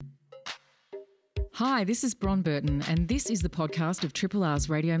Hi, this is Bron Burton, and this is the podcast of Triple R's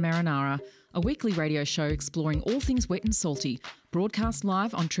Radio Marinara, a weekly radio show exploring all things wet and salty, broadcast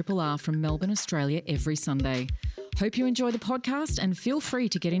live on Triple R from Melbourne, Australia, every Sunday. Hope you enjoy the podcast and feel free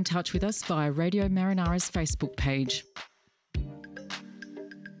to get in touch with us via Radio Marinara's Facebook page.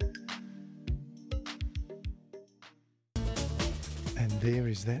 And there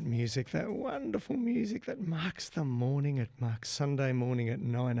is that music, that wonderful music that marks the morning. It marks Sunday morning at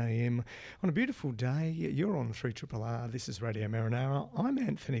 9 a.m. on a beautiful day. You're on 3RRR. This is Radio Marinara. I'm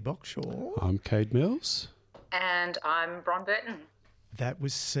Anthony Boxshall. I'm Kade Mills. And I'm Bron Burton. That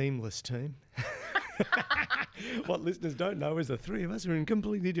was seamless, team. What listeners don't know is the three of us are in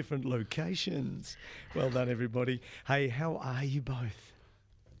completely different locations. Well done, everybody. Hey, how are you both?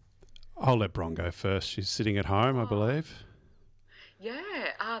 I'll let Bron go first. She's sitting at home, I believe.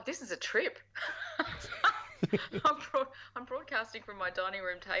 Yeah, this is a trip. I'm broadcasting from my dining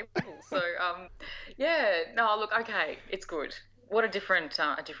room table. So, okay, it's good. What a different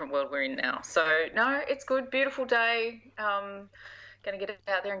world we're in now. So, no, it's good. Beautiful day. Going to get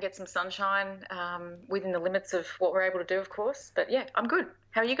out there and get some sunshine within the limits of what we're able to do, of course. But, yeah, I'm good.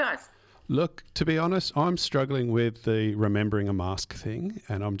 How are you guys? Look, to be honest, I'm struggling with the remembering a mask thing,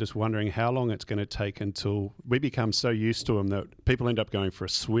 and I'm just wondering how long it's going to take until we become so used to them that people end up going for a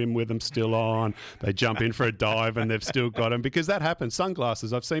swim with them still on. They jump in for a dive and they've still got them, because that happens.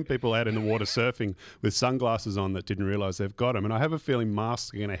 Sunglasses, I've seen people out in the water surfing with sunglasses on that didn't realise they've got them, and I have a feeling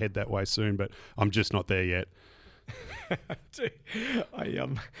masks are going to head that way soon, but I'm just not there yet. I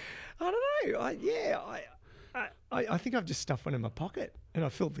don't know. I think I've just stuffed one in my pocket and I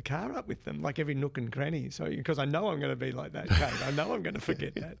filled the car up with them, like every nook and cranny. So, because I know I'm going to be like that, Kate. I know I'm going to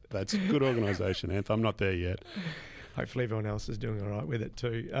forget that. That's good organisation, Anth. I'm not there yet. Hopefully everyone else is doing all right with it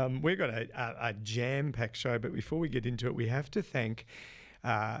too. We've got a jam-packed show, but before we get into it, we have to thank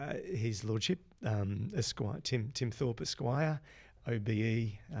His Lordship, Esquire, Tim Thorpe Esquire, OBE,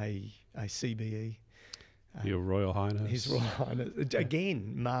 a CBE. Your Royal Highness. His Royal Highness.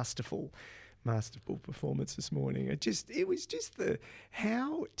 Again, masterful performance this morning. It was just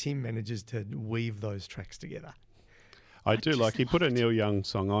how Tim manages to weave those tracks together. He put a Neil Young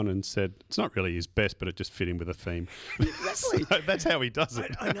song on and said it's not really his best, but it just fit in with a theme. Exactly. So that's how he does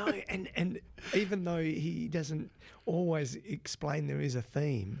it. I know, and even though he doesn't always explain there is a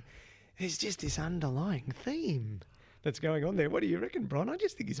theme, there's just this underlying theme that's going on there. What do you reckon, Bron? I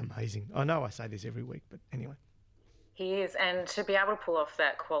just think he's amazing. I know I say this every week, but anyway. He is, and to be able to pull off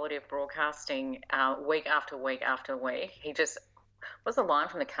that quality of broadcasting week after week after week, he just, what's the line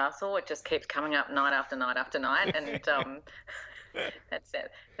from The Castle? It just keeps coming up night after night after night, and that's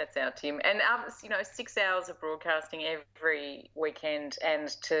it. That's our Tim. And 6 hours of broadcasting every weekend, and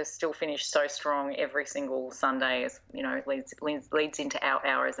to still finish so strong every single Sunday, is leads into our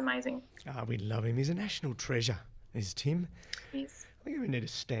hour is amazing. We love him. He's a national treasure, is Tim. Yes. I think we need a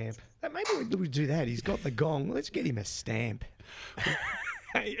stamp. Maybe we do that. He's got the gong. Let's get him a stamp.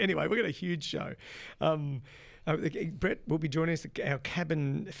 Anyway, we've got a huge show. Brett will be joining us at our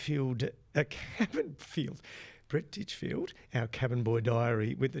cabin field. Brett Ditchfield, our Cabin Boy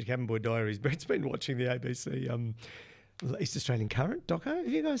Diary, with the Cabin Boy Dairies. Brett's been watching the ABC East Australian Current doco. Have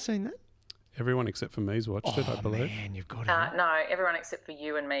you guys seen that? Everyone except for me's watched it, I believe. Man, you've got it. No, everyone except for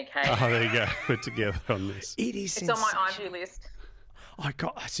you and me, Kate. Oh, there you go. We're together on this. It's on my iView list.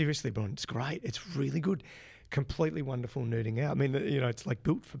 Seriously, Bron, it's great. It's really good. Completely wonderful nerding out. I mean, it's like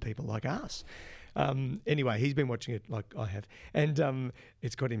built for people like us. Anyway, he's been watching it like I have, and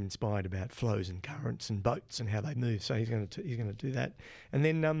it's got him inspired about flows and currents and boats and how they move. So he's going to do that. And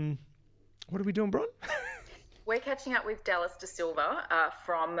then, what are we doing, Bron? We're catching up with Dallas De Silva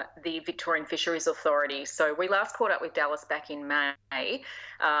from the Victorian Fisheries Authority. So we last caught up with Dallas back in May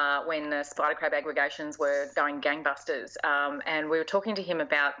when the spider crab aggregations were going gangbusters. And we were talking to him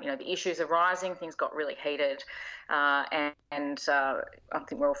about, the issues arising. Things got really heated. And I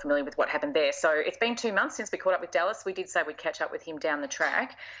think we're all familiar with what happened there. So it's been 2 months since we caught up with Dallas. We did say we'd catch up with him down the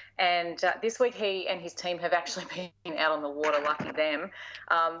track. And this week he and his team have actually been out on the water, lucky them,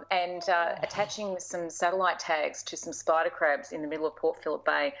 and attaching some satellite tags to some spider crabs in the middle of Port Phillip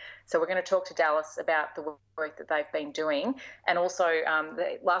Bay. So we're going to talk to Dallas about the work that they've been doing. And also,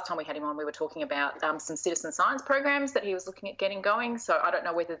 the last time we had him on, we were talking about some citizen science programs that he was looking at getting going. So I don't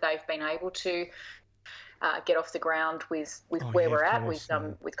know whether they've been able to get off the ground with where we're at with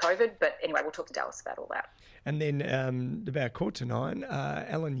COVID. But anyway, we'll talk to Dallas about all that. And then about 8:45,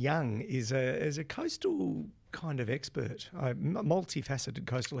 Allan Young is a coastal kind of expert, a multifaceted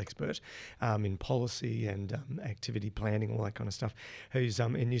coastal expert in policy and activity planning, all that kind of stuff, who's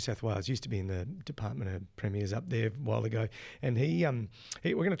in New South Wales, used to be in the Department of Premiers up there a while ago. And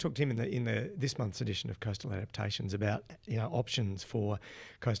we're going to talk to him in this month's edition of Coastal Adaptations about options for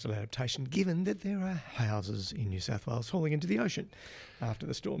coastal adaptation, given that there are houses in New South Wales falling into the ocean after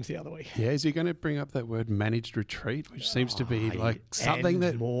the storms the other week. Yeah, is he going to bring up that word managed retreat, which seems to be like something and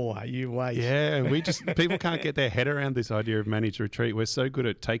that more. You wait. Yeah, people can't get their head around this idea of managed retreat. We're so good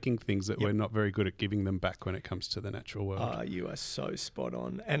at taking things that we're not very good at giving them back when it comes to the natural world. You are so spot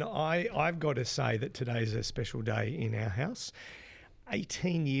on. And I've got to say that today's a special day in our house.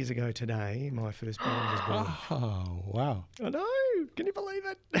 18 years ago today, my firstborn was born. Oh, wow. I know. Can you believe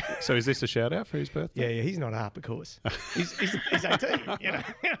it? So is this a shout out for his birthday? Yeah, he's not up, of course. He's 18,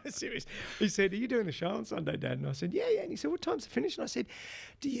 serious. He said, "Are you doing the show on Sunday, Dad?" And I said, yeah. And he said, "What time's it finish?" And I said,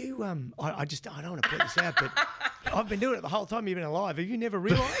 "Do you, I don't want to put this out, but I've been doing it the whole time you've been alive. Have you never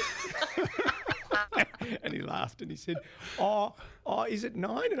realised?" And he laughed and he said, oh, is it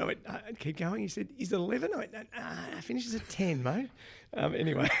 9? And I went, keep going. He said, is it 11? I went, it finishes at 10, mate.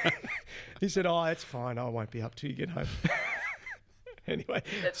 Anyway, he said, that's fine. I won't be up till you get home. Anyway.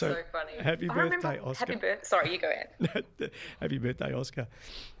 That's so funny. Happy birthday, Oscar. Sorry, you go ahead. Happy birthday, Oscar.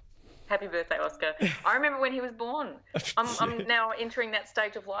 Happy birthday, Oscar. I remember when he was born. I'm now entering that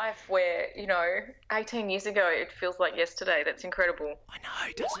stage of life where, 18 years ago, it feels like yesterday. That's incredible. I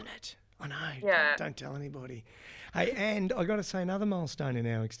know, doesn't it? I know. Yeah. Don't tell anybody. Hey, and I got to say another milestone in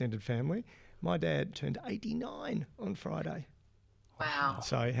our extended family. My dad turned 89 on Friday. Wow.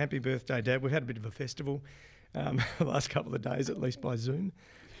 So happy birthday, Dad. We've had a bit of a festival the last couple of days, at least by Zoom.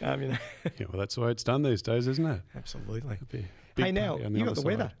 Yeah, well, that's the way it's done these days, isn't it? Absolutely. Hey, now, you got the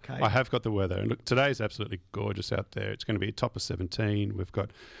weather, Kate. I have got the weather. And look, today's absolutely gorgeous out there. It's going to be a top of 17. We've got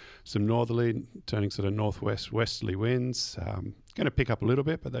some northerly, turning sort of northwest, westerly winds. Going to pick up a little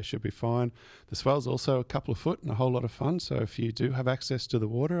bit, but they should be fine. The swell's also a couple of foot and a whole lot of fun. So if you do have access to the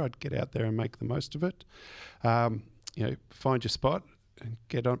water, I'd get out there and make the most of it. Find your spot and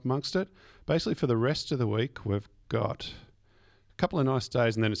get amongst it. Basically, for the rest of the week, we've got a couple of nice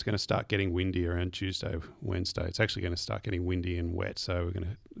days, and then it's going to start getting windy around Tuesday, Wednesday. It's actually going to start getting windy and wet, so we're going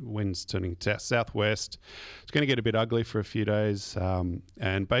to winds turning southwest. It's going to get a bit ugly for a few days,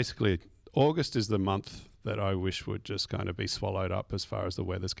 and basically August is the month that I wish would just kind of be swallowed up as far as the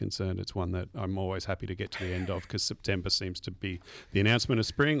weather's concerned. It's one that I'm always happy to get to the end of because September seems to be the announcement of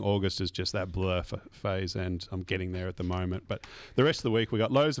spring. August is just that blur phase, and I'm getting there at the moment. But the rest of the week, we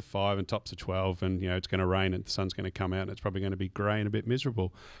got lows of 5 and tops of 12, and it's going to rain and the sun's going to come out, and it's probably going to be grey and a bit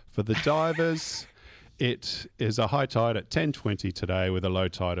miserable. For the divers, it is a high tide at 10:20 today with a low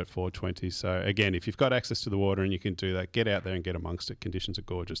tide at 4:20. So again, if you've got access to the water and you can do that, get out there and get amongst it. Conditions are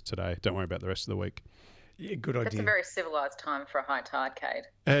gorgeous today. Don't worry about the rest of the week. Yeah, good idea. That's a very civilised time for a high tide, Kade.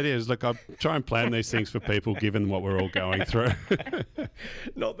 It is. Look, I try and plan these things for people, given what we're all going through.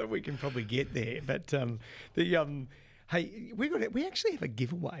 Not that we can probably get there, but hey, we actually have a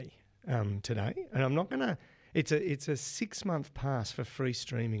giveaway today, and I'm not going to. It's a 6-month pass for free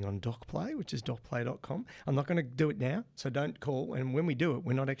streaming on DocPlay, which is docplay.com. I'm not going to do it now, so don't call. And when we do it,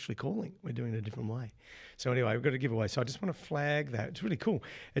 we're not actually calling. We're doing it a different way. So anyway, we've got a giveaway. So I just want to flag that. It's really cool.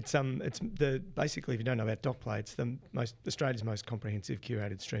 It's basically, if you don't know about DocPlay, it's Australia's most comprehensive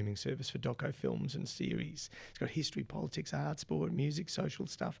curated streaming service for doco films and series. It's got history, politics, art, sport, music, social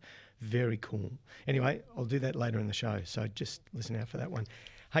stuff. Very cool. Anyway, I'll do that later in the show. So just listen out for that one.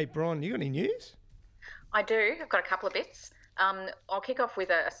 Hey, Bron, you got any news? I do. I've got a couple of bits. I'll kick off with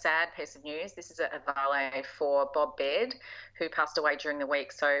a sad piece of news. This is a valet for Bob Baird, who passed away during the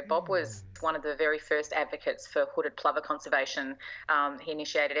week. So Bob was one of the very first advocates for hooded plover conservation. He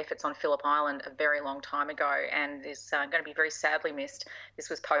initiated efforts on Phillip Island a very long time ago and is going to be very sadly missed. This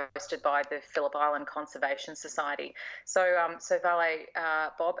was posted by the Phillip Island Conservation Society. So valet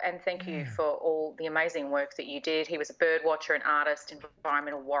Bob, and thank you for all the amazing work that you did. He was a bird watcher, an artist,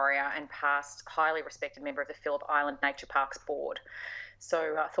 environmental warrior, and past highly respected member of the Phillip Island Nature Parks Board.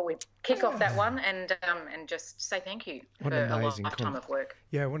 So I thought we'd kick off that one and just say thank you for a lifetime of work.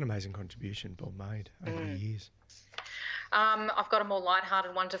 Yeah, what an amazing contribution Bob made over the years. I've got a more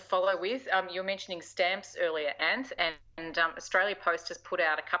lighthearted one to follow with. You were mentioning stamps earlier, Anth, and Australia Post has put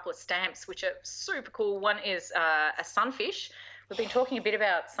out a couple of stamps which are super cool. One is a sunfish. We've been talking a bit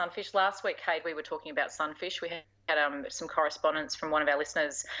about sunfish. Last week, Kade, we were talking about sunfish. We had some correspondence from one of our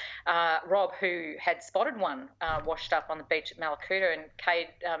listeners, Rob, who had spotted one washed up on the beach at Malakuta. And Kade,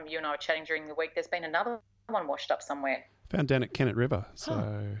 you and I were chatting during the week. There's been another one washed up somewhere. Found down at Kennett River.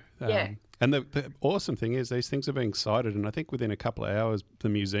 So, yeah. And the awesome thing is these things are being cited, and I think within a couple of hours, the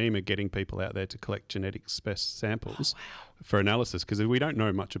museum are getting people out there to collect genetic samples for analysis, because we don't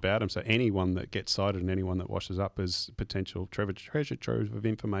know much about them. So anyone that gets cited and anyone that washes up is potential treasure trove of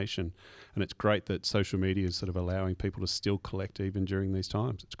information. And it's great that social media is sort of allowing people to still collect even during these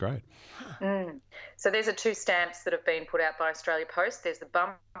times. It's great. So there's 2 stamps that have been put out by Australia Post. There's the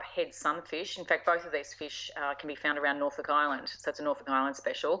bumphead sunfish. In fact, both of these fish can be found around Norfolk Island. So it's a Norfolk Island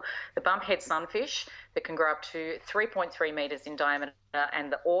special. The bumphead sunfish that can grow up to 3.3 metres in diameter,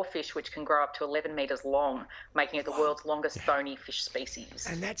 and the oarfish, which can grow up to 11 metres long, making it the world's longest bony fish species.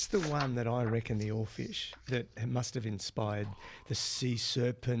 And that's the one that I reckon, the oarfish, that must have inspired the sea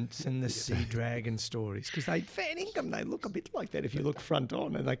serpents and the sea dragon stories, because they fair income. They look a bit like that if you look front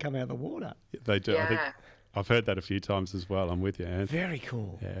on and they come out of the water. They do. Yeah. I think I've heard that a few times as well. I'm with you, Anth. Very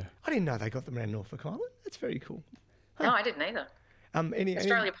cool. Yeah. I didn't know they got them around Norfolk Island. That's very cool. No, I didn't either.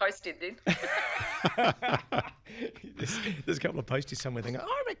 Australia Post did. There's a couple of posties somewhere thinking,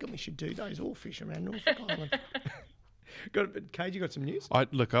 I reckon we should do those oarfish around Norfolk Island. Kade, you got some news?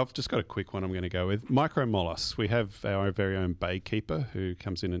 I've just got a quick one I'm going to go with. Micromollusks. We have our very own baykeeper who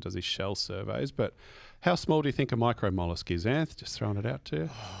comes in and does his shell surveys, but how small do you think a micromollusk is, Anth? Just throwing it out to you.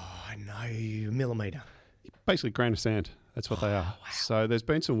 Oh, I know, millimetre. Basically, grain of sand. That's what they are. Wow. So there's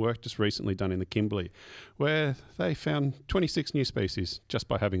been some work just recently done in the Kimberley where they found 26 new species just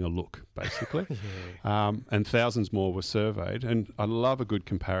by having a look, basically. And thousands more were surveyed. And I love a good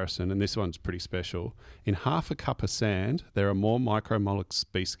comparison, and this one's pretty special. In half a cup of sand, there are more micromollusk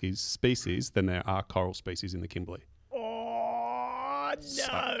species than there are coral species in the Kimberley. Oh,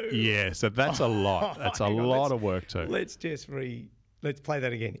 no. So that's a lot. That's a lot of work too. Let's play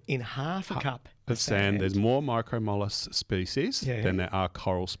that again. In half a cup of sand, there's more micromollusk species than there are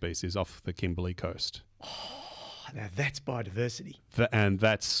coral species off the Kimberley coast. Now that's biodiversity. And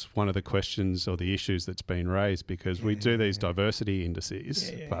that's one of the questions or the issues that's been raised, because we do these diversity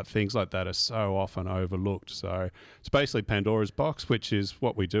indices, but things like that are so often overlooked. So it's basically Pandora's box, which is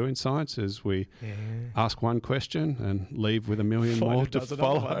what we do in science, is we ask one question and leave with a million more to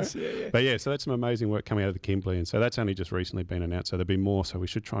follow. But so that's some amazing work coming out of the Kimberley. And so that's only just recently been announced. So there'll be more. So we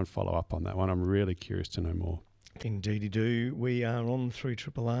should try and follow up on that one. I'm really curious to know more. Indeedy do. We are on through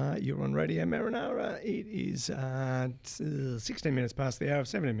Triple R. You're on Radio Marinara. It is 16 minutes past the hour of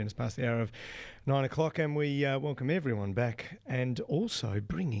 17 minutes past the hour of 9 o'clock, and we welcome everyone back, and also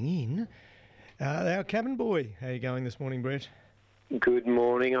bringing in our cabin boy. How are you going this morning, Brett? Good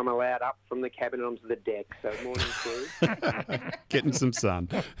morning. I'm allowed up from the cabin onto the deck, so morning crew. Getting some sun.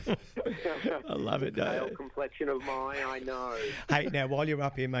 I love it. Pale complexion of mine, I know. Hey, now while you're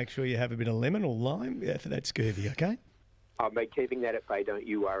up here, make sure you have a bit of lemon or lime for that scurvy, okay? I'll be keeping that at bay, don't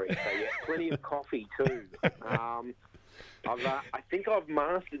you worry. So plenty of coffee too. I think I've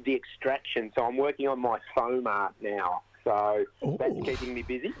mastered the extraction, so I'm working on my foam art now. So that's keeping me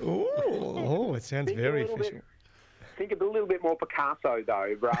busy. Oh, it sounds very official. Think a little bit more Picasso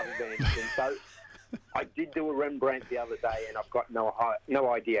though, rather than so. I did do a Rembrandt the other day, and I've got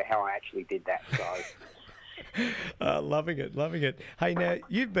no idea how I actually did that. So, loving it. Hey, now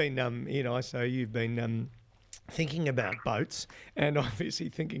you've been you've been thinking about boats, and obviously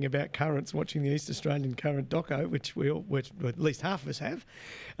thinking about currents, watching the East Australian Current doco, which at least half of us have.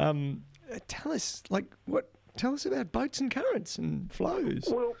 Tell us about boats and currents and flows.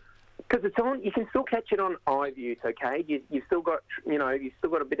 Well, because it's on, you can still catch it on iView, okay? You've still got,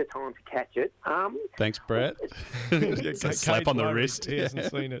 a bit of time to catch it. Thanks, Brett. It's a slap on the wrist. He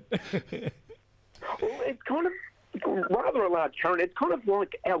hasn't seen it. Well, it's kind of rather a large current. It's kind of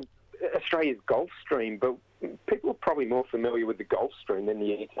like Australia's Gulf Stream, but people are probably more familiar with the Gulf Stream than the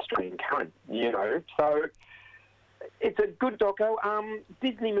East Australian Current, So it's a good doco.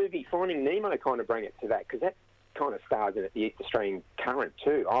 Disney movie Finding Nemo kind of bring it to that, because that kind of stars in it, the East Australian Current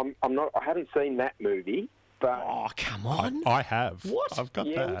too. I haven't seen that movie, but come on, I have. What? I've got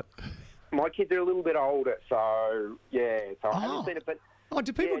that. My kids are a little bit older, so I haven't seen it. But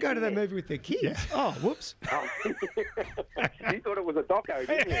do people go to that movie with their kids? Yeah. Oh, whoops. You thought it was a doco,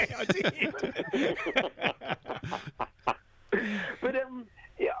 didn't you? I did. But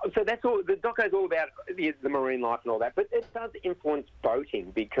so that's all. The doco's all about the marine life and all that, but it does influence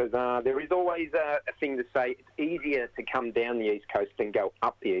boating, because there is always a thing to say it's easier to come down the East Coast than go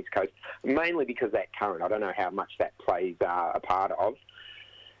up the East Coast, mainly because of that current. I don't know how much that plays a part of.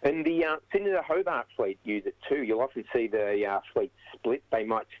 And the Sydney to Hobart fleet use it too. You'll often see the fleet split. They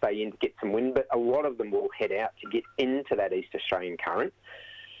might stay in to get some wind, but a lot of them will head out to get into that East Australian current.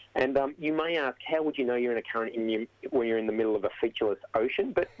 And you may ask, how would you know you're in a current when you're in the middle of a featureless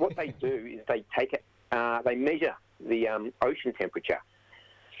ocean? But what they do is they take it, they measure the ocean temperature.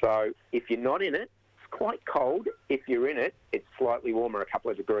 So if you're not in it, it's quite cold. If you're in it, it's slightly warmer, a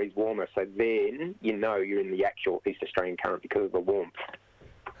couple of degrees warmer. So then you know you're in the actual East Australian current because of the warmth.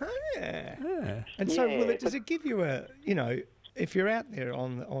 Oh, yeah. And so does it give you a, if you're out there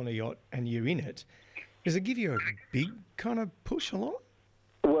on a yacht and you're in it, does it give you a big kind of push along?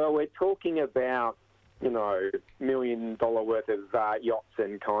 Well, we're talking about, $1 million worth of yachts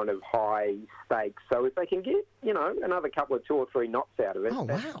and kind of high stakes. So if they can get, another couple of 2 or 3 knots out of it, oh,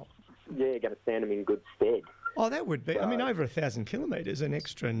 wow. Yeah, going to stand them in good stead. Oh, that would be. So, over 1,000 kilometres, an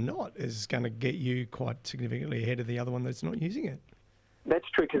extra knot is going to get you quite significantly ahead of the other one that's not using it. That's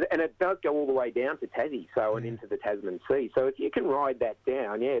true, and it does go all the way down to Tassie, and into the Tasman Sea. So if you can ride that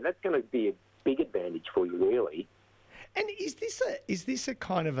down, that's going to be a big advantage for you, really. And is this a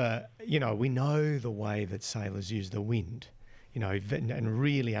kind of a, we know the way that sailors use the wind, and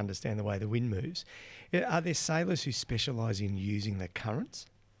really understand the way the wind moves. Are there sailors who specialise in using the currents?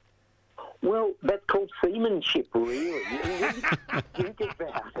 Well, that's called seamanship, really. Think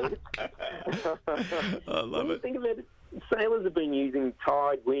about it. I love it. Think about it. Sailors have been using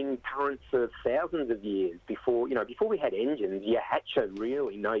tide, wind, currents for thousands of years. Before we had engines, you had to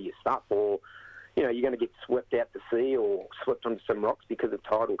really know your stuff, or you're going to get swept out to sea or swept onto some rocks because of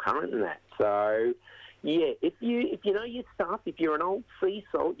tidal current and that. So, yeah, if you know your stuff, if you're an old sea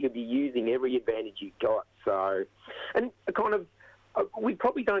salt, you'll be using every advantage you've got. So, and kind of, we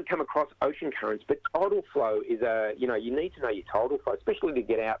probably don't come across ocean currents, but tidal flow is you need to know your tidal flow, especially to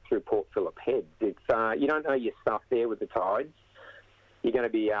get out through Port Phillip Heads. It's you don't know your stuff there with the tides, you're going to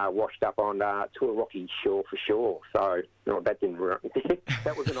be washed up on to a rocky shore for sure. So, that didn't work.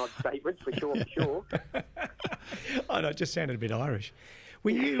 That was an odd statement for sure. I know, it just sounded a bit Irish.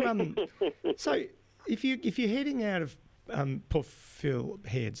 When you so if you're heading out of Port Phillip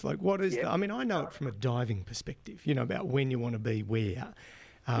Heads, like what is I know it from a diving perspective, about when you want to be where.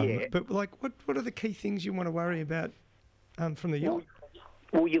 But like what are the key things you want to worry about from the yacht?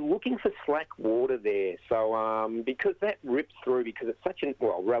 Well, you're looking for slack water there. So because that rips through, because it's such a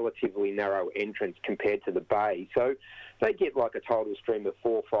relatively narrow entrance compared to the bay. So they get like a tidal stream of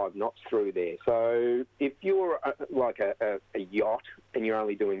 4 or 5 knots through there. So if you're like a yacht and you're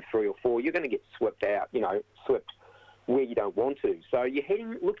only doing 3 or 4, you're going to get swept out, swept where you don't want to. So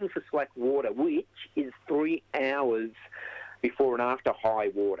you're looking for slack water, which is 3 hours before and after high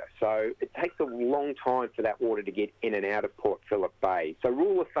water. So it takes a long time for that water to get in and out of Port Phillip Bay. So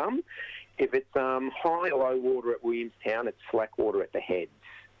rule of thumb, if it's high or low water at Williamstown, it's slack water at the heads.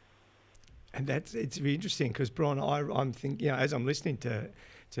 And it's really interesting because, Bron, I'm thinking, as I'm listening to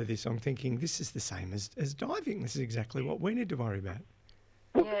this, I'm thinking this is the same as diving. This is exactly what we need to worry about.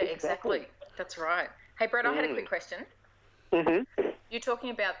 Yeah, exactly. That's right. Hey, Brett, I had a quick question. Mm-hmm. You're talking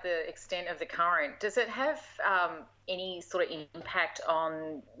about the extent of the current. Does it have any sort of impact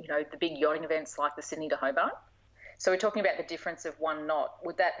on, the big yachting events like the Sydney to Hobart? So we're talking about the difference of 1 knot.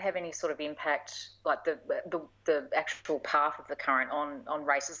 Would that have any sort of impact, like the actual path of the current on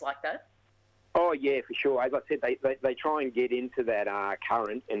races like that? Oh, yeah, for sure. As I said, they try and get into that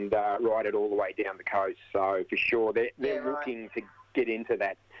current and ride it all the way down the coast. So for sure, they're looking to get into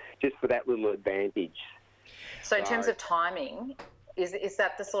that just for that little advantage. So in terms of timing, is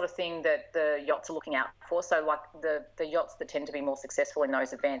that the sort of thing that the yachts are looking out for? So like the yachts that tend to be more successful in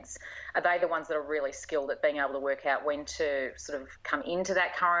those events, are they the ones that are really skilled at being able to work out when to sort of come into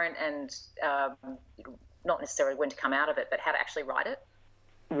that current and not necessarily when to come out of it, but how to actually ride it?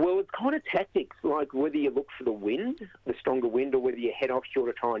 Well, it's kind of tactics, like whether you look for the wind, the stronger wind, or whether you head offshore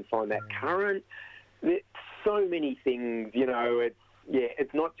to try and find that current. There's so many things,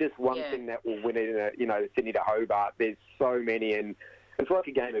 it's not just one thing that will win it in Sydney to Hobart. There's so many, and it's like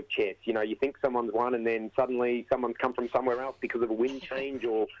a game of chess. You think someone's won, and then suddenly someone's come from somewhere else because of a wind change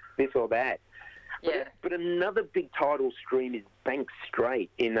or this or that. Yeah. But another big tidal stream is Bank Strait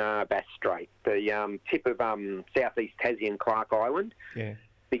in Bass Strait, the tip of southeast Tassie and Clark Island. Yeah.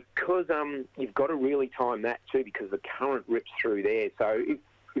 Because you've got to really time that too, because the current rips through there. So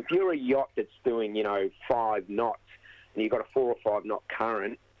if you're a yacht that's doing 5 knots and you've got a 4 or 5 knot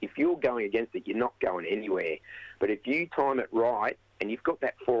current, if you're going against it, you're not going anywhere. But if you time it right and you've got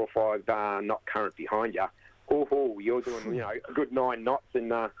that 4 or 5 knot current behind you, you're doing a good 9 knots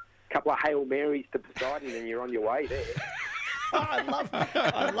and a couple of Hail Marys to Poseidon and you're on your way there. I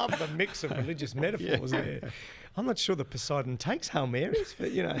love the mix of religious metaphors there. I'm not sure the Poseidon takes Hail Marys,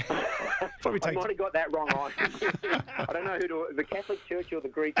 but probably takes. I might have got that wrong. I don't know the Catholic Church or the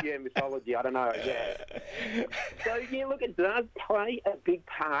Greek mythology. I don't know. Yeah. So look, it does play a big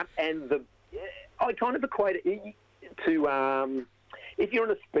part, and I kind of equate it to if you're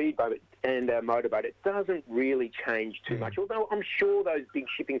on a speedboat. and a motorboat, it doesn't really change too much. Although I'm sure those big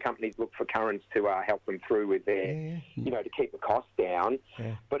shipping companies look for currents to help them through with their, to keep the cost down.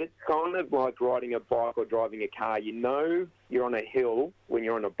 Yeah. But it's kind of like riding a bike or driving a car. You know you're on a hill when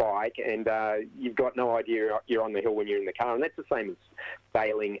you're on a bike, and you've got no idea you're on the hill when you're in the car. And that's the same as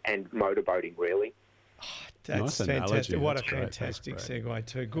sailing and motorboating, really. That's nice fantastic. Analogy. What That's a great. fantastic segue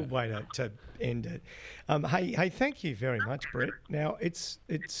too. Good way to end it. Hey, thank you very much, Brett. Now, it's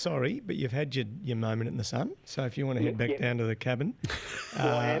sorry, but you've had your moment in the sun. So if you want to head back down to the cabin.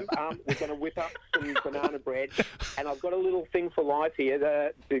 Well, I am. We're going to whip up some banana bread. And I've got a little thing for life here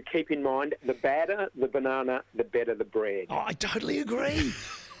to keep in mind. The badder the banana, the better the bread. Oh, I totally agree.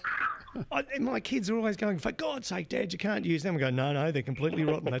 My kids are always going, for God's sake, Dad, you can't use them. I go, no, they're completely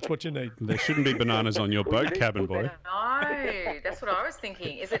rotten. That's what you need. There shouldn't be bananas on your boat, Cabin Boy. No, that's what I was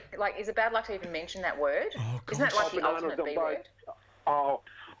thinking. Is it bad luck to even mention that word? Oh, isn't that like the ultimate B word? Oh,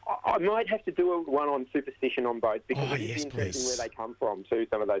 I might have to do one on superstition on boats because it's interesting where they come from too,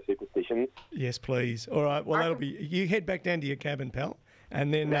 some of those superstitions. Yes, please. All right, well, that'll be... You head back down to your cabin, pal,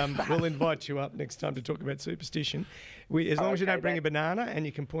 and then we'll invite you up next time to talk about superstition. As long as you don't bring a banana and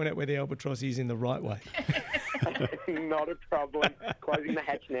you can point out where the albatross is in the right way. Not a problem. Closing the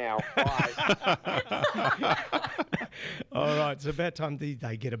hatch now. Bye. All right, it's about time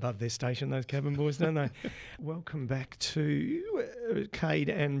they get above their station, those cabin boys, don't they? Welcome back to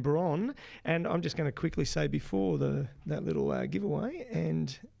Kade and Bron. And I'm just going to quickly say before that little giveaway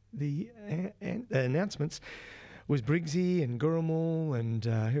and the announcements was Briggsy and Gurrumal and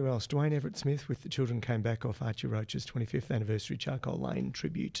who else? Dwayne Everett Smith with The Children Came Back off Archie Roach's 25th anniversary Charcoal Lane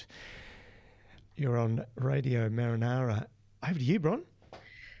tribute. You're on Radio Marinara. Over to you, Bron.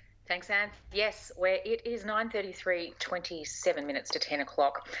 Thanks, Anth. Yes, it is 9:33, 27 minutes to 10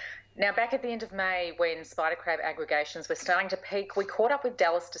 o'clock. Now, back at the end of May, when spider crab aggregations were starting to peak, we caught up with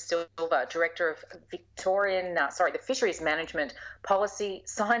Dallas De Silva, Director of the Fisheries Management, Policy,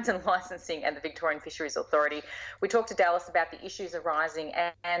 Science and Licensing and the Victorian Fisheries Authority. We talked to Dallas about the issues arising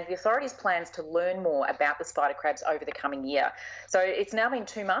and the authority's plans to learn more about the spider crabs over the coming year. So it's now been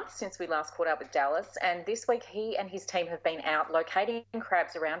 2 months since we last caught up with Dallas, and this week he and his team have been out locating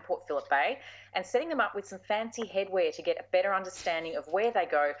crabs around Port Phillip Bay and setting them up with some fancy headwear to get a better understanding of where they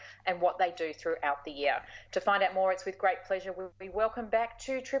go and what they do throughout the year. To find out more, it's with great pleasure we welcome back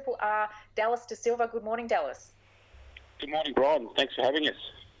to Triple R, Dallas De Silva. Good morning, Dallas. Good morning, Bron. Thanks for having us.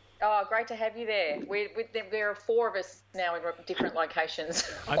 Oh, great to have you there. There are four of us now in different locations.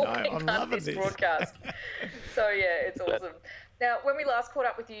 I know, I'm loving this broadcast. So, yeah, it's awesome. Now, when we last caught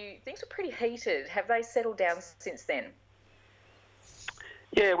up with you, things were pretty heated. Have they settled down since then?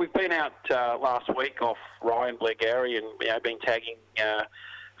 Yeah, we've been out last week off Ryan Blairgowrie and been tagging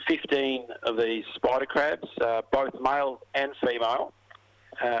 15 of these spider crabs, both male and female.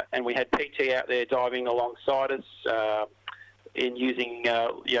 And we had PT out there diving alongside us in using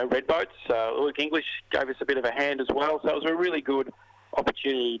red boats. Luke English gave us a bit of a hand as well. So it was a really good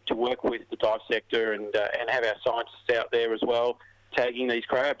opportunity to work with the dive sector and have our scientists out there as well tagging these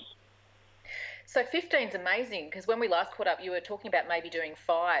crabs. So 15 is amazing because when we last caught up, you were talking about maybe doing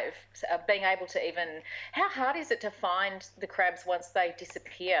 5, being able to even... How hard is it to find the crabs once they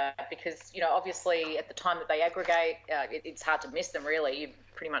disappear? Because, obviously at the time that they aggregate, it's hard to miss them really. You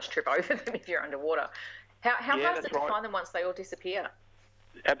pretty much trip over them if you're underwater. How hard is it to find them once they all disappear?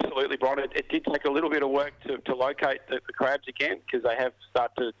 Absolutely, Bron. It did take a little bit of work to locate the crabs again because they have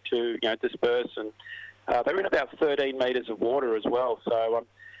started to disperse and they're in about 13 metres of water as well. So...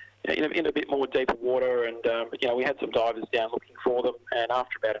 in a bit more deeper water, and we had some divers down looking for them, and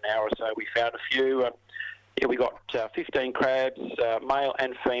after about an hour or so we found a few. We got 15 crabs, male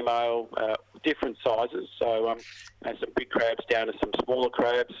and female, different sizes, so some big crabs down to some smaller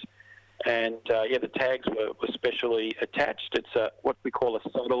crabs, and the tags were specially attached. It's what we call a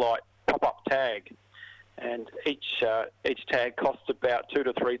satellite pop-up tag, and each tag costs about $2,000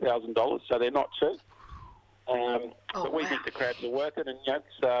 to $3,000, so they're not cheap. But we think the crabs are worth it, and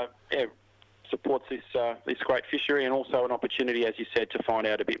it supports this great fishery, and also an opportunity, as you said, to find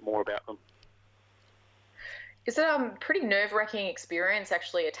out a bit more about them. Is it a pretty nerve-wracking experience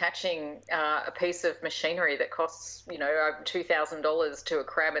actually attaching a piece of machinery that costs, $2,000 to a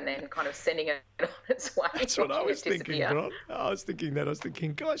crab and then kind of sending it on its way? That's what I was thinking, Bron. I was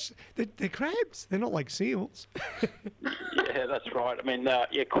thinking, gosh, they're crabs. They're not like seals. Yeah, that's right. I mean,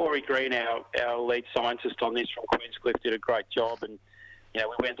 Corey Green, our lead scientist on this from Queenscliff, did a great job, and we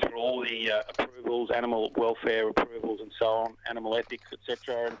went through all the approvals, animal welfare approvals, and so on, animal ethics,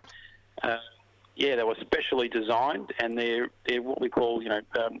 etc. And they were specially designed, and they're what we call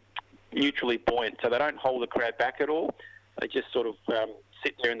neutrally buoyant, so they don't hold the crab back at all. They just sort of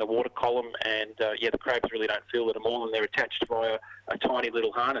sit there in the water column, and the crabs really don't feel it at all, and they're attached by a tiny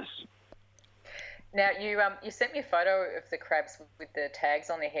little harness. Now, you sent me a photo of the crabs with the tags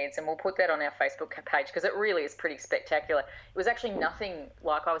on their heads, and we'll put that on our Facebook page because it really is pretty spectacular. It was actually nothing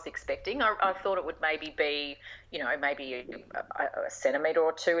like I was expecting. I thought it would maybe be, maybe a centimetre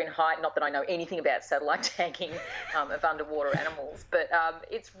or two in height. Not that I know anything about satellite tagging of underwater animals, but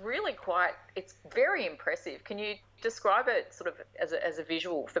it's really it's very impressive. Can you describe it sort of as a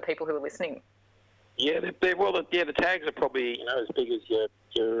visual for people who are listening? Yeah, the tags are probably as big as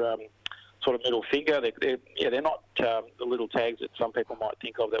your sort of middle finger. They're not the little tags that some people might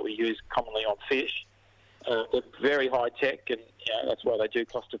think of that we use commonly on fish. They're very high tech, and that's why they do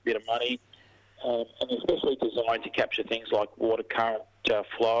cost a bit of money. And especially designed to capture things like water current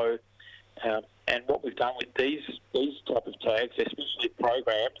flow. And what we've done with these type of tags, they're specially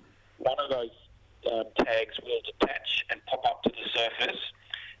programmed. One of those tags will detach and pop up to the surface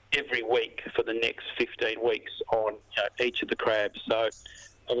every week for the next 15 weeks on each of the crabs. So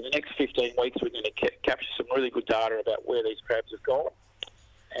over the next 15 weeks, we're going to capture some really good data about where these crabs have gone,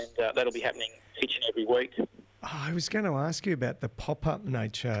 and that'll be happening each and every week. I was going to ask you about the pop-up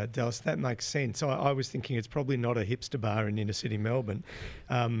nature, Dallas. That makes sense. I was thinking it's probably not a hipster bar in inner city Melbourne,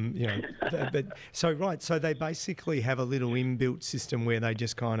 So they basically have a little inbuilt system where they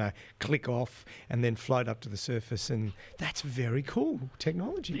just kind of click off and then float up to the surface, and that's very cool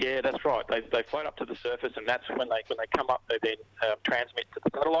technology. Yeah, that's right. They float up to the surface, and that's when they come up. They then transmit to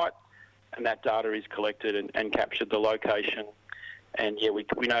the satellite, and that data is collected and captured the location. And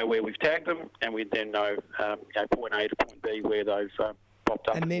we know where we've tagged them, and we then know point A to point B where they've popped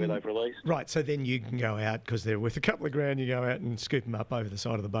up and where they've released. Right, so then you can go out, because they're worth a couple of grand, you go out and scoop them up over the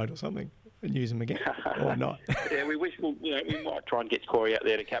side of the boat or something and use them again, or not. Yeah, we wish we might try and get Corey out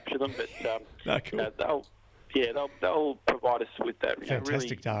there to capture them, but cool. they'll provide us with that fantastic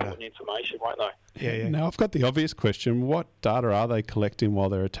really data, important information, won't they? Yeah. Now I've got the obvious question: what data are they collecting while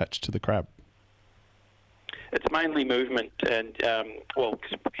they're attached to the crab? It's mainly movement, and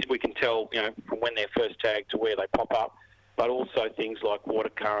we can tell from when they're first tagged to where they pop up, but also things like water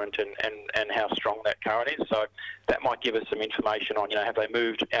current and how strong that current is. So that might give us some information on have they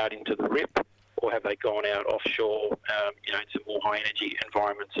moved out into the rip, or have they gone out offshore into more high energy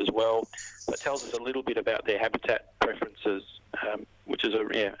environments as well. So it tells us a little bit about their habitat preferences, which is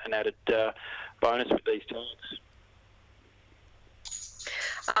an added bonus with these tags.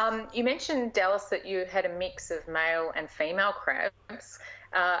 You mentioned, Dallas, that you had a mix of male and female crabs.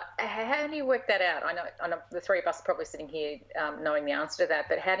 How do you work that out? I know the three of us are probably sitting here knowing the answer to that,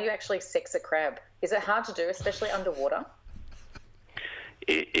 but how do you actually sex a crab? Is it hard to do, especially underwater?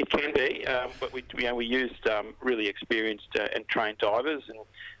 It can be, but we used really experienced and trained divers,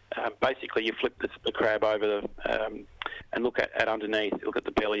 and basically you flip the crab over and look at underneath, look at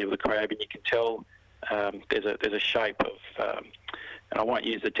the belly of the crab, and you can tell there's a shape of and I won't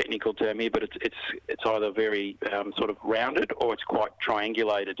use the technical term here, but it's either very sort of rounded or it's quite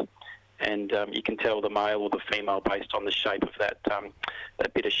triangulated, and you can tell the male or the female based on the shape of that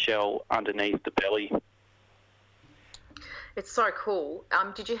bit of shell underneath the belly. It's so cool.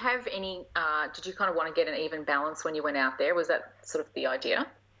 Did you have any? Did you kind of want to get an even balance when you went out there? Was that sort of the idea?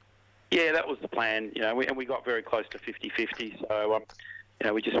 Yeah, that was the plan. We got very close to 50-50.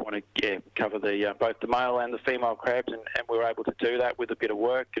 So we just want to cover the both the male and the female crabs, and we were able to do that with a bit of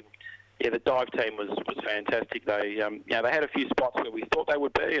work. And the dive team was fantastic. They they had a few spots where we thought they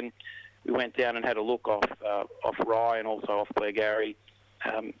would be, and we went down and had a look off Rye and also off Blairgowrie,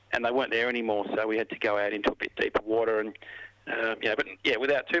 and they weren't there anymore. So we had to go out into a bit deeper water, and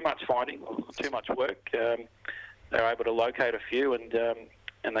without too much finding or too much work, they were able to locate a few,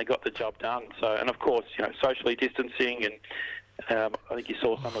 and they got the job done. So, and of course, socially distancing, and I think you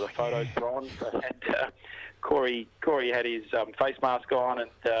saw some of the photos, Bron. And Corey had his face mask on,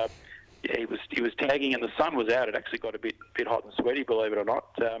 and he was tagging, and the sun was out. It actually got a bit hot and sweaty, believe it or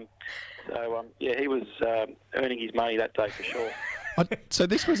not. He was earning his money that day for sure. So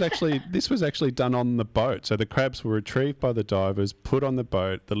this was actually done on the boat. So the crabs were retrieved by the divers, put on the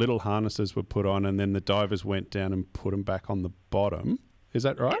boat. The little harnesses were put on, and then the divers went down and put them back on the bottom. Is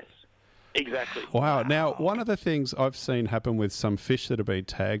that right? Yes. Exactly. Wow. Now, one of the things I've seen happen with some fish that have been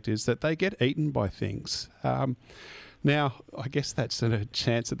tagged is that they get eaten by things. Now, I guess that's a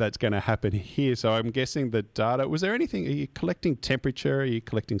chance that that's going to happen here. So I'm guessing the data, was there anything, are you collecting temperature? Are you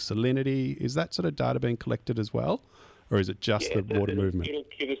collecting salinity? Is that sort of data being collected as well? Or is it just the water movement? It'll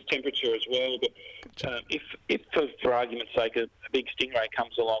give us temperature as well. But if for argument's sake, a big stingray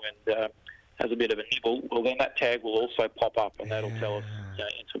comes along and has a bit of a nibble, well, then that tag will also pop up, and that'll tell us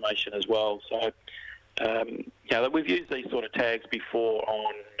information as well. So We've used these sort of tags before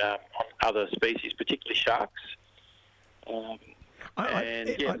on other species, particularly sharks.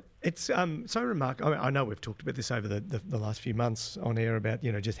 It's so remarkable. I know we've talked about this over the last few months on air about,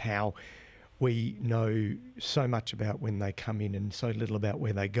 just how we know so much about when they come in and so little about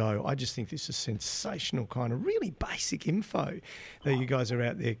where they go. I just think this is sensational kind of really basic info that you guys are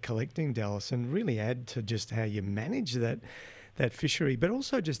out there collecting, Dallas, and really add to just how you manage that fishery, but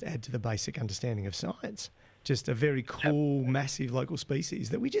also just add to the basic understanding of science. Just a very cool, massive local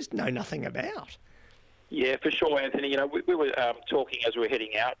species that we just know nothing about. Yeah, for sure, Anthony. We were talking as we were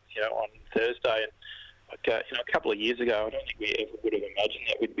heading out, on Thursday, and a couple of years ago, I don't think we ever would have imagined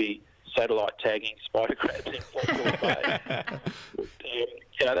that we'd be satellite tagging spider crabs in Port Phillip Bay.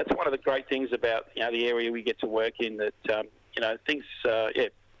 That's one of the great things about the area we get to work in. That things,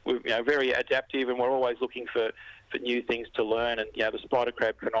 we're very adaptive, and we're always looking for new things to learn. And the spider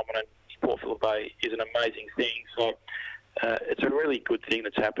crab phenomenon in Port Phillip Bay is an amazing thing. So it's a really good thing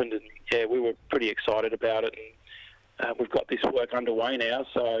that's happened, and we were pretty excited about it. And we've got this work underway now,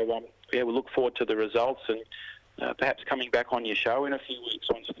 so we look forward to the results and perhaps coming back on your show in a few weeks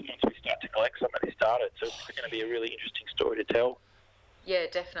once we start to collect some of this data. So it's going to be a really interesting story to tell. Yeah,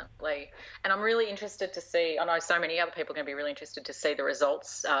 definitely. And I'm really interested to see, I know so many other people are going to be really interested to see the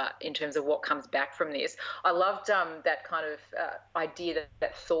results in terms of what comes back from this. I loved that kind of idea,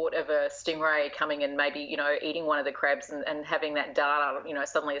 that thought of a stingray coming and maybe, eating one of the crabs and having that data,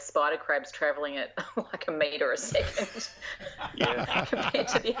 suddenly a spider crab's travelling at like a metre a second compared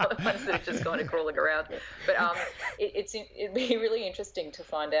to the other ones that are just kind of crawling around. But it'd be really interesting to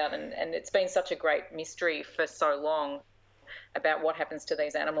find out, and it's been such a great mystery for so long about what happens to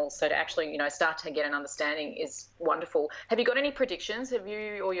these animals. So to actually, start to get an understanding is wonderful. Have you got any predictions? Have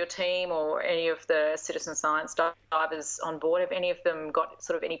you or your team or any of the citizen science divers on board, have any of them got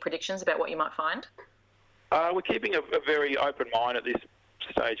sort of any predictions about what you might find? We're keeping a very open mind at this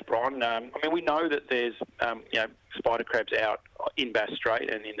stage, Bron. We know that there's, spider crabs out in Bass Strait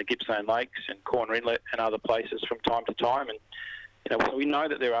and in the Gippsland Lakes and Corner Inlet and other places from time to time. And so we know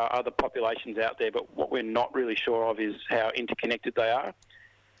that there are other populations out there, but what we're not really sure of is how interconnected they are. I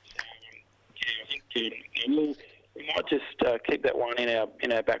think we might just keep that one in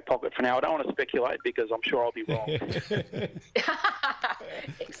our back pocket for now. I don't want to speculate because I'm sure I'll be wrong.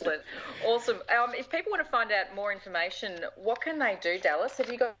 Excellent. Awesome. If people want to find out more information, what can they do, Dallas?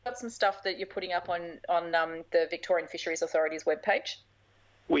 Have you got some stuff that you're putting up on the Victorian Fisheries Authority's webpage?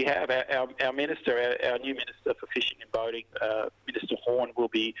 We have our minister, our new minister for fishing and boating, Minister Horn, will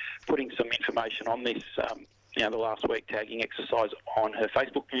be putting some information on this, the last week tagging exercise on her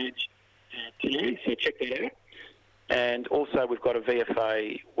Facebook page today, so check that out. And also we've got a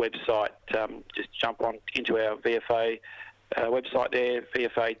VFA website. Just jump on into our VFA website there,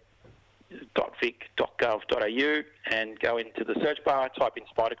 vfa.vic.gov.au, and go into the search bar, type in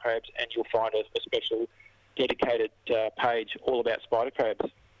spider crabs, and you'll find a special dedicated page all about spider crabs.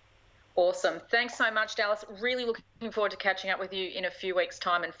 Awesome. Thanks so much, Dallas. Really looking forward to catching up with you in a few weeks'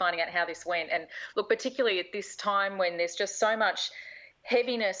 time and finding out how this went. And look, particularly at this time when there's just so much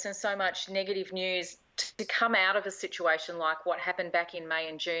heaviness and so much negative news, to come out of a situation like what happened back in May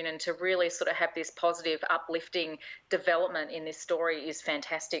and June and to really sort of have this positive, uplifting development in this story is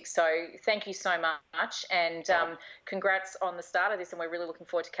fantastic. So thank you so much, and congrats on the start of this, and we're really looking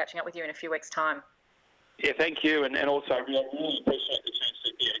forward to catching up with you in a few weeks' time. Yeah, thank you, and also I really appreciate the chance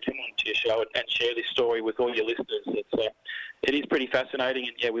to come on to your show and share this story with all your listeners. It is pretty fascinating,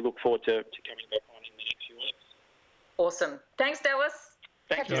 and we look forward to coming back on in the next few weeks. Awesome. Thanks, Dallas.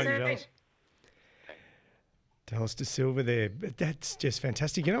 Thank you. Dallas. Dallas De Silva there. But that's just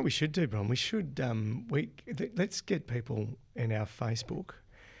fantastic. You know what we should do, Bron? We should let's get people in our Facebook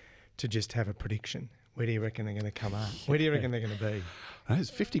to just have a prediction. Where do you reckon they're going to come up? Where do you reckon they're going to be? There's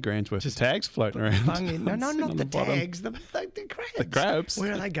 50 grand's worth of tags floating around. No, not the tags, the crabs. The crabs.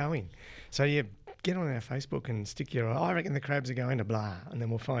 Where are they going? So get on our Facebook and stick I reckon the crabs are going to blah, and then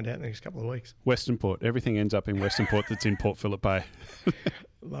we'll find out in the next couple of weeks. Western Port. Everything ends up in Western Port that's in Port Phillip Bay.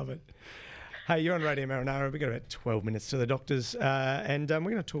 Love it. Hey, you're on Radio Marinara. We've got about 12 minutes to the doctors, and we're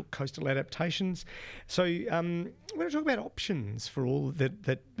going to talk coastal adaptations. So we're going to talk about options for all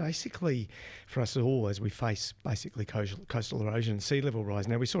that basically for us all as we face basically coastal erosion and sea level rise.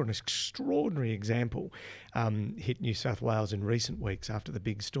 Now, we saw an extraordinary example hit New South Wales in recent weeks after the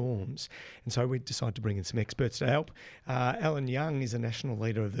big storms, and so we decided to bring in some experts to help. Allan Young is a national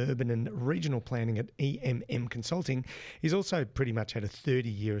leader of urban and regional planning at EMM Consulting. He's also pretty much had a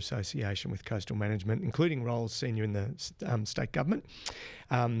 30-year association with coastal management, including roles senior in the state government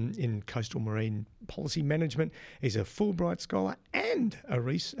in coastal marine policy management. He's a Fulbright scholar and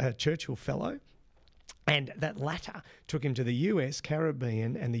a Churchill Fellow. And that latter took him to the US,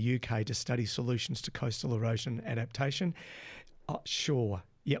 Caribbean and the UK to study solutions to coastal erosion adaptation. Sure,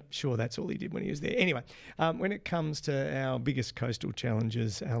 that's all he did when he was there. Anyway, when it comes to our biggest coastal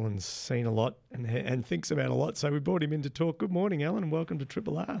challenges, Allan's seen a lot and thinks about a lot, so we brought him in to talk. Good morning, Allan, and welcome to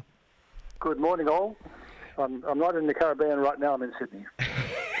Triple R. Good morning, all. I'm not in the Caribbean right now, I'm in Sydney.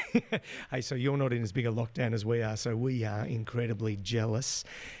 Hey, so you're not in as big a lockdown as we are, so we are incredibly jealous.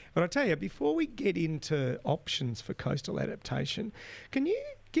 But I tell you, before we get into options for coastal adaptation, can you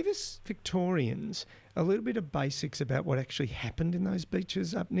give us Victorians a little bit of basics about what actually happened in those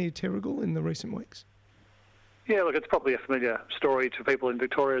beaches up near Terrigal in the recent weeks? Yeah, look, it's probably a familiar story to people in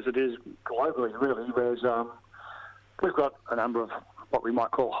Victoria as it is globally, really. We've got a number of what we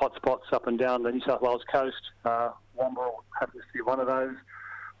might call hotspots up and down the New South Wales coast. Womberal happens to be one of those,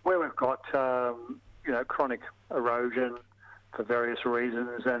 where we've got chronic erosion for various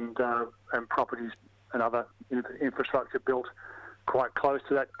reasons, and properties and other infrastructure built quite close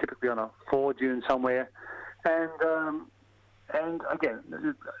to that, typically on a floor dune somewhere. And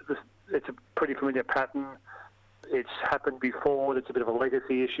again, it's a pretty familiar pattern. It's happened before. It's a bit of a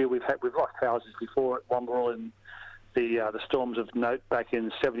legacy issue. We've lost houses before at Womberal in the storms of note back in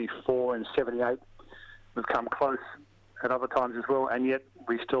 74 and 78. We've come close at other times as well, and yet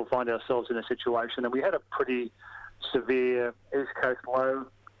we still find ourselves in a situation. And we had a pretty severe East Coast low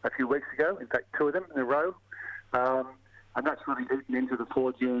a few weeks ago, in fact 2 of them in a row, and that's really eaten into the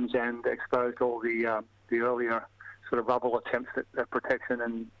floor dunes and exposed all the earlier sort of rubble attempts at protection,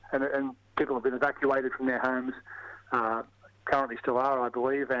 and people have been evacuated from their homes, currently still are, I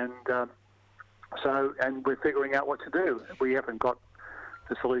believe, and we're figuring out what to do. We haven't got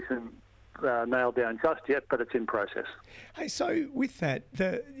the solution nailed down just yet, but it's in process. Hey, so with that,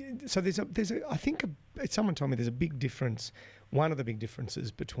 I think someone told me there's a big difference. One of the big differences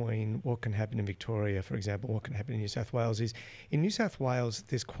between what can happen in Victoria, for example, what can happen in New South Wales is in New South Wales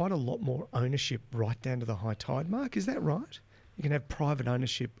there's quite a lot more ownership right down to the high tide mark. Is that right? You can have private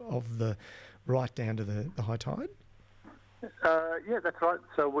ownership of the right down to the high tide? Yeah, that's right.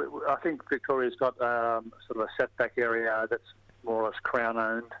 So I think Victoria's got sort of a setback area that's more or less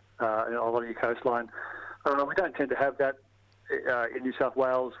Crown-owned along your coastline. We don't tend to have that in New South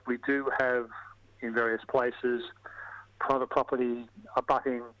Wales. We do have, in various places, private property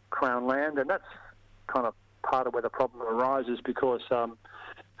abutting Crown land, and that's kind of part of where the problem arises, because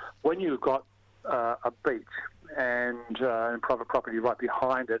when you've got a beach and private property right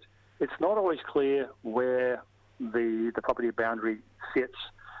behind it, it's not always clear where the property boundary sits.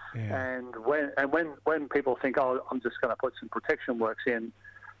 Yeah. And when people think, oh, I'm just going to put some protection works in,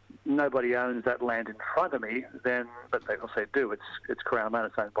 nobody owns that land in front of me, but they also do. It's Crown land,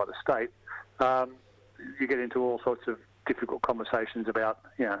 it's owned by the state. You get into all sorts of difficult conversations about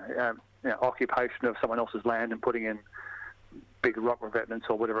occupation of someone else's land and putting in big rock revetments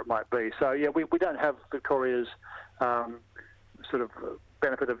or whatever it might be. So yeah, we don't have Victoria's sort of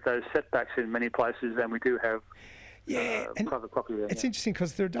benefit of those setbacks in many places, and we do have private property there. It's interesting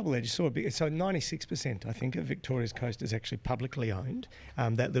because they're a double-edged sword. So 96%, I think, of Victoria's coast is actually publicly owned.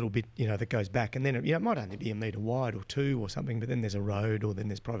 That little bit, that goes back, and then it might only be a metre wide or 2 or something, but then there's a road or then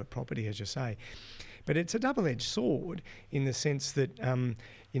there's private property, as you say. But it's a double-edged sword in the sense that,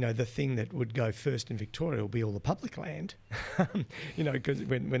 the thing that would go first in Victoria will be all the public land, because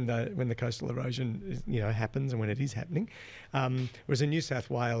when the coastal erosion happens and when it is happening. Whereas in New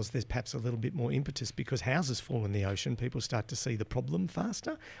South Wales, there's perhaps a little bit more impetus because houses fall in the ocean. People start to see the problem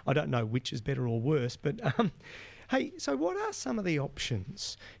faster. I don't know which is better or worse, but hey, so what are some of the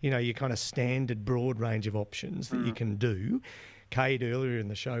options? Your kind of standard broad range of options that you can do. Kade earlier in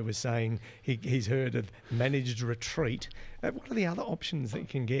the show was saying he's heard of managed retreat. What are the other options that you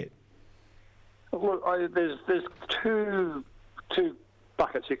can get? Look, there's two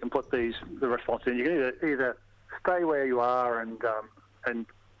buckets you can put the response in. You can either stay where you are and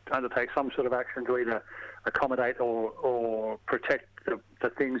undertake some sort of action to either accommodate or protect the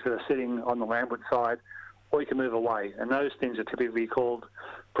things that are sitting on the landward side, or you can move away. And those things are typically called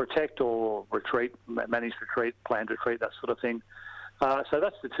protect or retreat, managed retreat, planned retreat, that sort of thing. So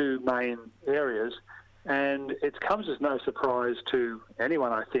that's the two main areas. And it comes as no surprise to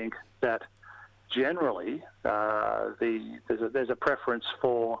anyone, I think, that generally there's a preference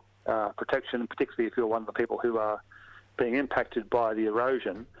for protection, particularly if you're one of the people who are being impacted by the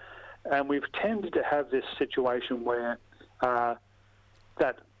erosion. And we've tended to have this situation where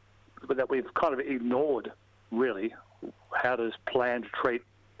that we've kind of ignored, really, how does planned retreat,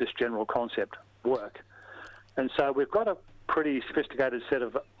 this general concept, work. And so we've got a pretty sophisticated set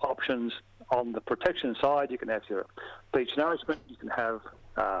of options on the protection side, you can have your beach nourishment, you can have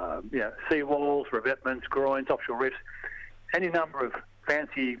seawalls, revetments, groins, offshore reefs, any number of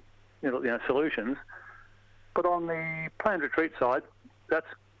fancy solutions. But on the planned retreat side,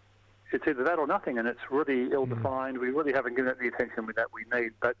 it's either that or nothing, and it's really ill-defined. We really haven't given it the attention that we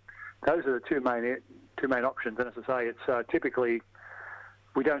need. But those are the two main options. And as I say, it's typically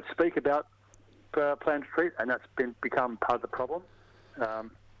we don't speak about planned retreat, and that's become part of the problem.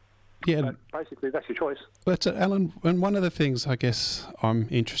 But basically, that's your choice. But Alan, and one of the things I guess I'm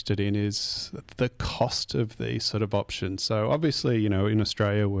interested in is the cost of these sort of options. So obviously, in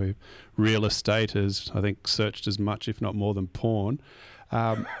Australia, where real estate is, I think, searched as much, if not more than porn.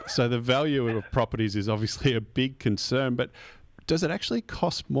 So the value of properties is obviously a big concern. But does it actually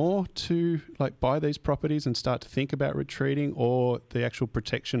cost more to buy these properties and start to think about retreating, or the actual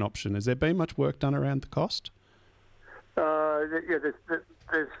protection option? Has there been much work done around the cost?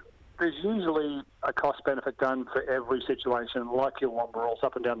 There's usually a cost-benefit done for every situation, like your Womberals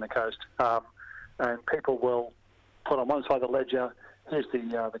up and down the coast. And people will put on one side of the ledger, here's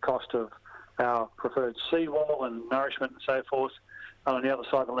the cost of our preferred seawall and nourishment and so forth. And on the other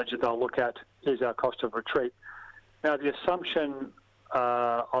side of the ledger, they'll look at, here's our cost of retreat. Now, the assumption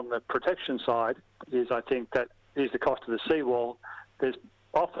on the protection side is, I think, that is the cost of the seawall. There's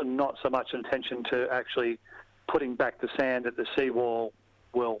often not so much intention to actually putting back the sand that the seawall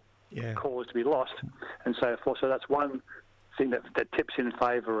will cause to be lost and so forth. So that's one thing that tips in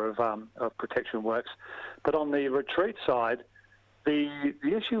favour of protection works. But on the retreat side, the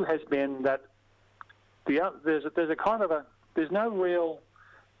issue has been that there's no real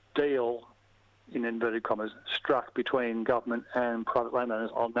deal, in inverted commas, struck between government and private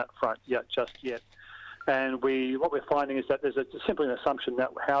landowners on that front just yet. And what we're finding is that there's simply an assumption that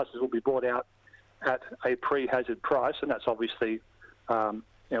houses will be bought out at a pre-hazard price, and that's obviously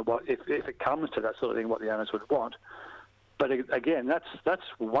if it comes to that sort of thing, what the owners would want. But again, that's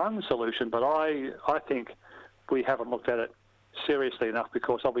one solution. But I think we haven't looked at it seriously enough,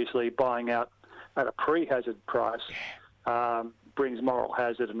 because obviously buying out at a pre-hazard price brings moral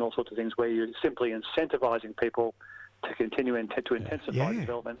hazard and all sorts of things, where you're simply incentivising people to continue to intensify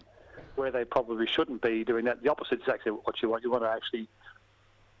development where they probably shouldn't be doing that. The opposite is actually what you want. You want to actually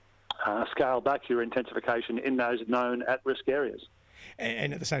scale back your intensification in those known at-risk areas.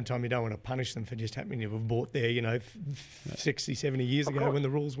 And at the same time, you don't want to punish them for just happening to have bought there, 60, 70 years ago when the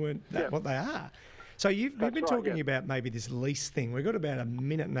rules weren't what they are. So you've been talking about maybe this lease thing. We've got about a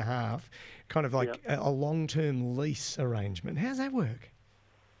minute and a half, kind of like a long-term lease arrangement. How's that work?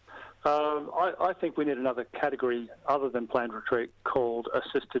 I think we need another category other than planned retreat called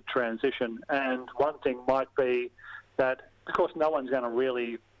assisted transition. And one thing might be that, of course, no one's going to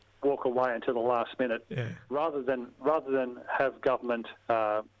really walk away until the last minute. Yeah. Rather than have government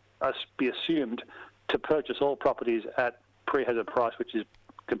be assumed to purchase all properties at pre-hazard price, which is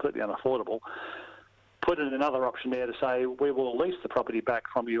completely unaffordable, put in another option there to say we will lease the property back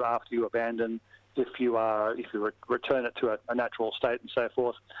from you after you abandon, if you return it to a natural state and so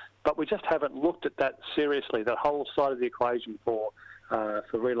forth. But we just haven't looked at that seriously, that whole side of the equation for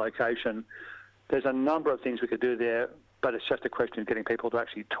relocation. There's a number of things we could do there, but it's just a question of getting people to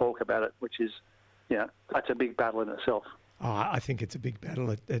actually talk about it, which is, that's a big battle in itself. Oh, I think it's a big battle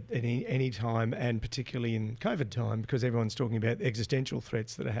at any time, and particularly in COVID time, because everyone's talking about existential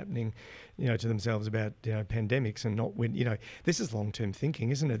threats that are happening, to themselves about pandemics, and not when this is long-term thinking,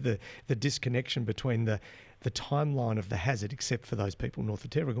 isn't it? The disconnection between the timeline of the hazard, except for those people north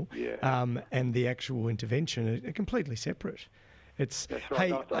of Terrigal, and the actual intervention are completely separate. That's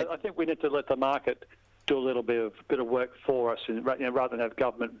right. I think we need to let the market do a little bit of work for us, and rather than have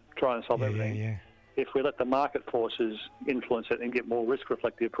government try and solve everything. Yeah. If we let the market forces influence it and get more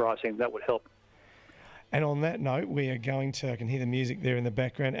risk-reflective pricing, that would help. And on that note, we are going to, I can hear the music there in the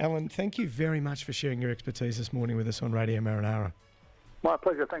background. Alan, thank you very much for sharing your expertise this morning with us on Radio Marinara. My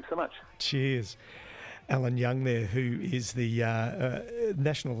pleasure. Thanks so much. Cheers. Allan Young there, who is the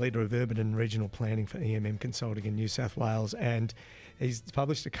National Leader of Urban and Regional Planning for EMM Consulting in New South Wales, and he's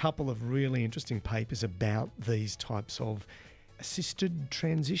published a couple of really interesting papers about these types of assisted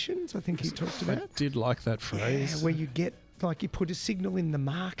transitions, I think he talked about. I did like that phrase. Yeah, where you get, you put a signal in the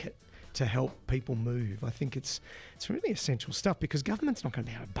market to help people move. I think it's really essential stuff, because government's not going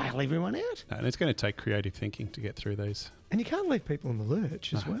to be able to bail everyone out. No, and it's going to take creative thinking to get through these. And you can't leave people in the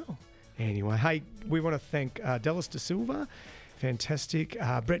lurch as well. Anyway, hey, we want to thank Dallas De Silva, fantastic.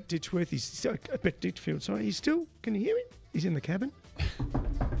 Brett Ditchworth, Brett Ditchfield, sorry, can you hear him? He's in the cabin.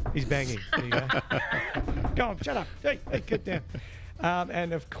 He's banging. There you go. Go on, shut up. Hey, get down.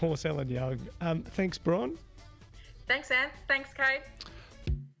 And of course, Allan Young. Thanks, Bron. Thanks, Anth. Thanks, Kade.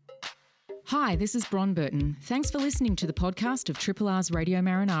 Hi, this is Bron Burton. Thanks for listening to the podcast of Triple R's Radio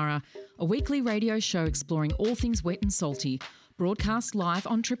Marinara, a weekly radio show exploring all things wet and salty, broadcast live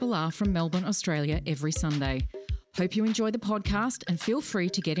on Triple R from Melbourne, Australia every Sunday. Hope you enjoy the podcast and feel free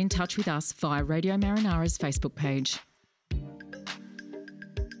to get in touch with us via Radio Marinara's Facebook page.